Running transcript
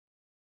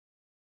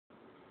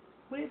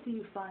Where do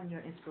you find your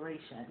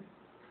inspiration?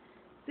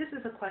 This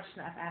is a question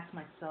I've asked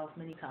myself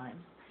many times.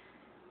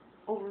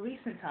 Over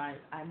recent times,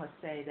 I must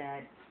say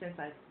that since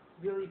I've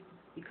really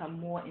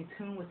become more in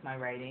tune with my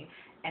writing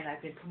and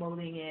I've been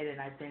promoting it and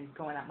I've been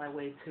going out my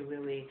way to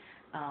really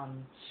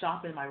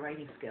sharpen my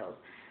writing skills,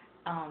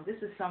 this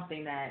is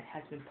something that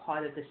has been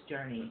part of this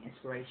journey,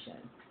 inspiration.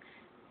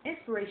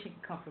 Inspiration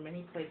can come from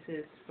many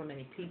places, from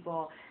many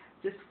people,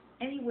 just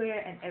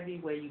anywhere and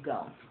everywhere you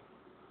go.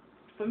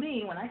 For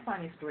me, when I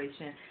find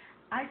inspiration,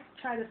 I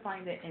try to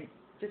find it in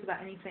just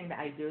about anything that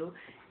I do.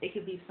 It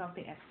could be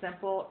something as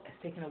simple as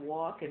taking a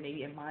walk and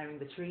maybe admiring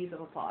the trees of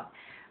a park,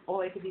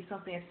 or it could be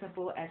something as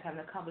simple as having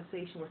a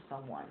conversation with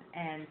someone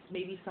and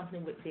maybe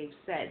something what they've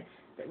said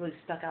that really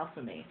stuck out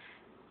for me.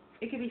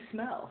 It could be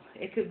smell.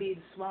 It could be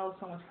the smell of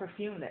someone's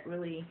perfume that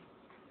really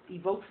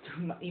evokes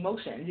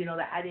emotions,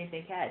 that I didn't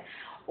think had.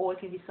 Or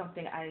it can be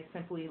something I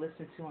simply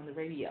listen to on the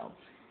radio.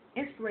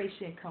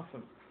 Inspiration comes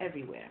from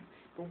everywhere.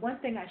 But one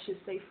thing I should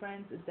say,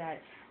 friends, is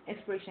that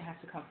inspiration has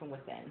to come from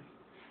within.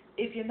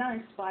 If you're not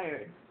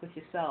inspired with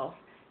yourself,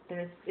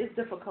 then it's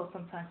difficult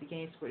sometimes to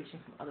gain inspiration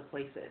from other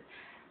places.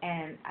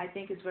 And I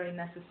think it's very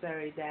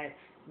necessary that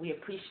we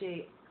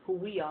appreciate who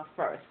we are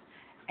first,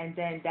 and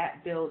then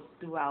that builds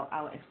throughout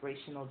our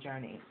inspirational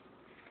journey.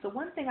 So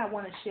one thing I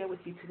want to share with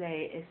you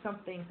today is some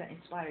things that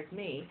inspires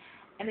me.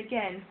 And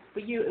again, for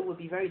you it would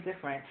be very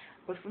different,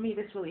 but for me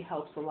this really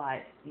helps a lot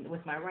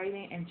with my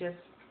writing and just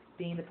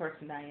being the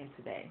person I am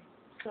today.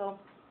 So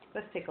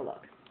let's take a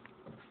look.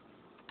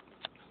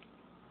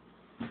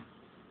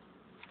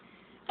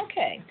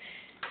 Okay,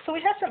 so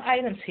we have some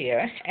items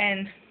here,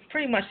 and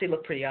pretty much they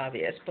look pretty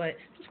obvious, but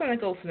I'm just going to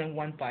go through them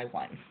one by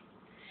one.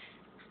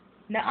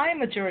 Now, I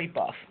am a jewelry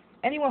buff.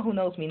 Anyone who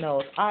knows me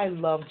knows I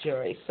love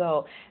jewelry.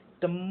 So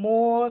the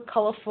more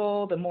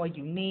colorful, the more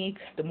unique,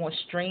 the more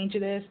strange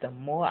it is, the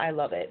more I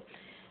love it.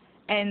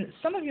 And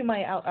some of you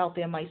might out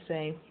there might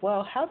say,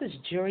 well, how does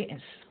jewelry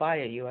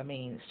inspire you? I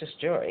mean, it's just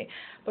jewelry.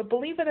 But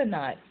believe it or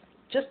not,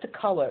 just the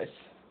colors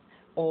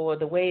or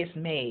the way it's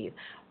made,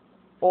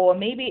 or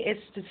maybe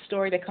it's the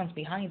story that comes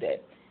behind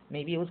it.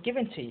 Maybe it was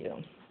given to you.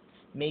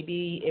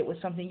 Maybe it was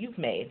something you've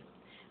made.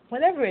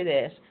 Whatever it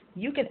is,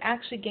 you can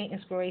actually gain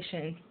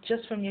inspiration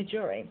just from your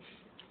jewelry.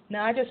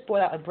 Now, I just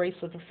brought out a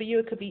bracelet, but for you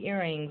it could be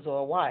earrings or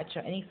a watch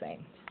or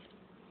anything.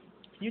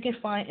 You can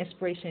find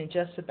inspiration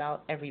just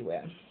about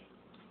everywhere.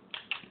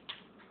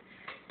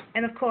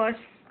 And of course,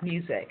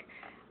 music.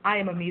 I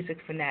am a music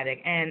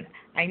fanatic, and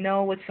I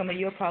know what some of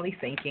you are probably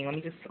thinking. Let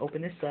me just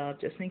open this up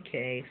just in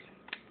case.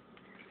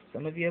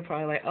 Some of you are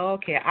probably like, oh,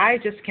 okay, I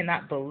just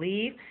cannot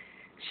believe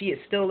she is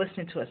still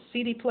listening to a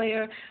CD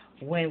player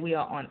when we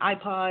are on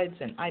iPods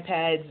and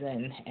iPads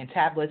and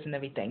tablets and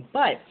everything.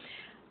 But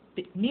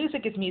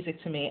music is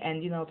music to me,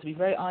 and to be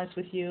very honest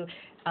with you,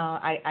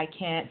 I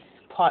can't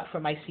part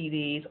from my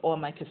CDs or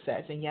my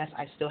cassettes. And yes,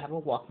 I still have a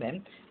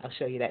Walkman. I'll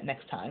show you that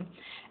next time.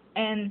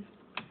 And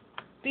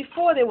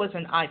before there was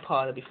an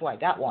iPod, or before I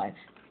got one,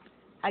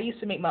 I used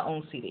to make my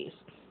own CDs.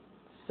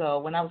 So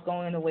when I was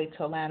going away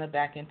to Atlanta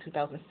back in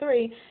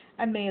 2003,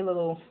 I made a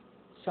little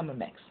summer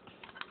mix.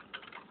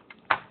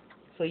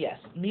 So yes,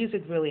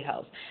 music really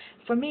helps.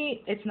 For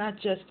me, it's not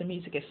just the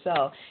music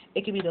itself.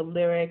 It could be the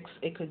lyrics.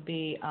 It could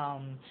be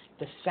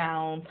the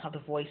sound of the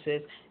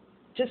voices.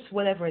 Just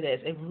whatever it is.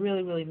 It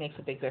really, really makes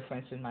a big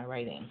difference in my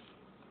writing.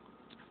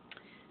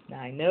 Now,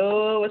 I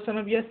know what some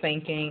of you are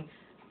thinking.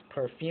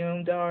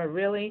 Perfume, Dara,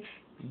 really?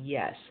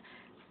 Yes.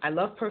 I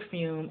love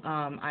perfume.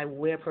 I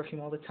wear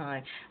perfume all the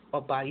time,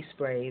 or body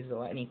sprays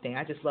or anything.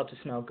 I just love to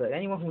smell good.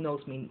 Anyone who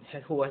knows me,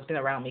 who has been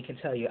around me, can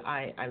tell you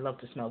I love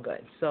to smell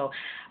good. So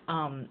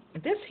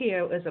this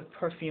here is a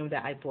perfume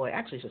that I bought.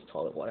 Actually, it's just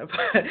toilet water,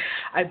 but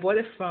I bought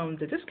it from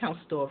the discount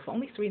store for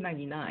only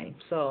 $3.99.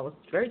 So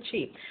it's very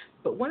cheap.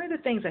 But one of the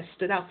things that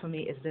stood out for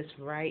me is this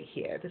right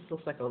here. This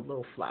looks like a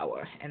little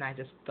flower, and I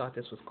just thought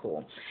this was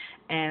cool.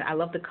 And I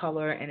love the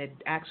color, and it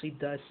actually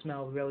does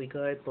smell really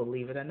good,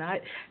 believe it or not.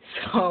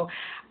 So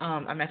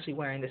I'm actually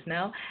wearing this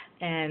now,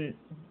 and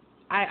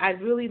I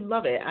really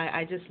love it.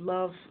 I just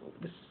love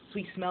the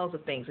sweet smells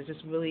of things. It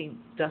just really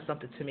does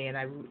something to me, and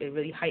it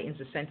really heightens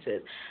the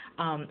senses.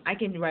 I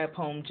can write a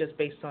poem just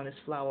based on this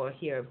flower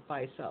here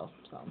by itself.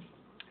 So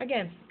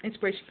again,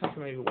 inspiration comes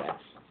from everywhere.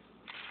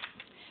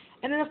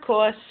 And then, of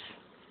course,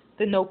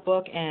 the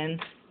notebook, and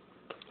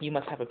you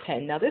must have a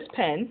pen. Now, this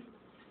pen,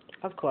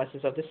 of course,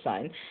 is of the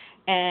sun.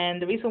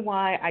 And the reason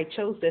why I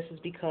chose this is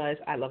because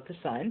I love the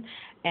sun,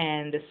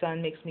 and the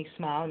sun makes me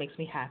smile, makes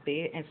me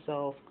happy, and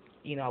so,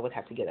 I would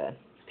have to get a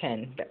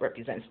pen that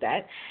represents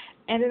that.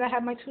 And then I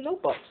have my two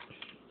notebooks.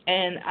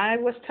 And I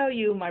must tell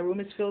you, my room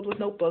is filled with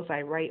notebooks.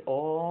 I write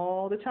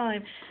all the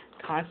time,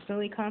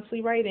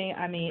 constantly writing.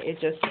 I mean, it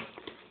just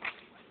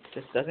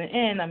doesn't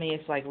end. I mean,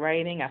 it's like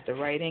writing after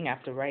writing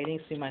after writing.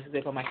 See my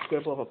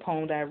scribble of a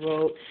poem that I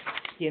wrote.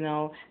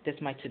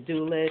 There's my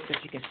to-do list. As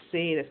you can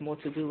see, there's more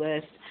to-do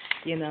lists.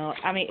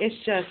 I mean, it's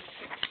just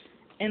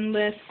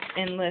endless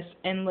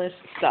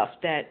stuff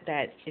that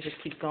it just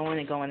keeps going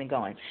and going and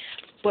going.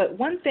 But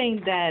one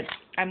thing that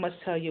I must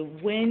tell you,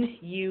 when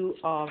you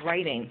are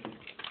writing,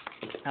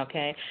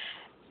 Okay?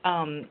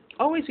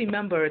 Always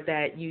remember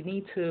that you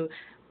need to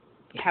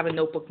have a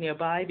notebook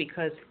nearby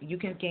because you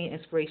can gain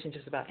inspiration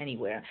just about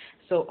anywhere.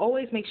 So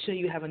always make sure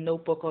you have a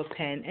notebook or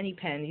pen, any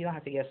pen. You don't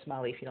have to get a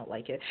Smiley if you don't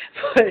like it.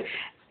 But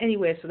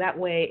anyway, so that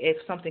way if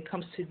something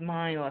comes to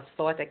mind or a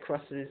thought that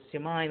crosses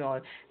your mind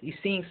or you're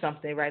seeing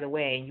something right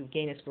away and you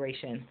gain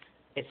inspiration,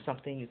 it's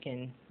something you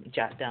can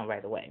jot down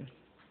right away.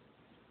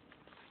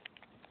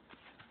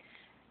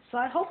 So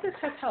I hope this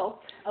has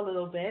helped a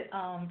little bit.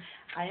 I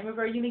am a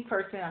very unique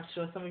person. I'm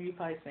sure some of you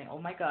probably saying, "Oh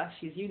my gosh,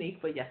 she's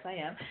unique," but yes, I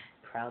am.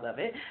 Proud of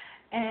it.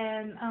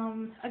 And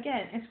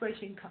again,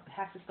 inspiration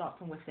has to start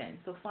from within.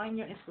 So find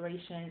your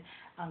inspiration.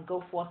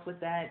 Go forth with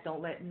that.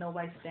 Don't let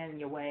nobody stand in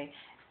your way.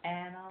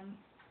 And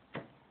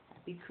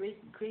be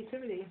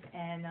creativity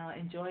and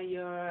enjoy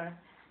your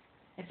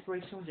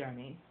inspirational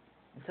journey.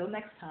 Until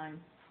next time,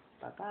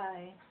 bye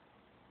bye.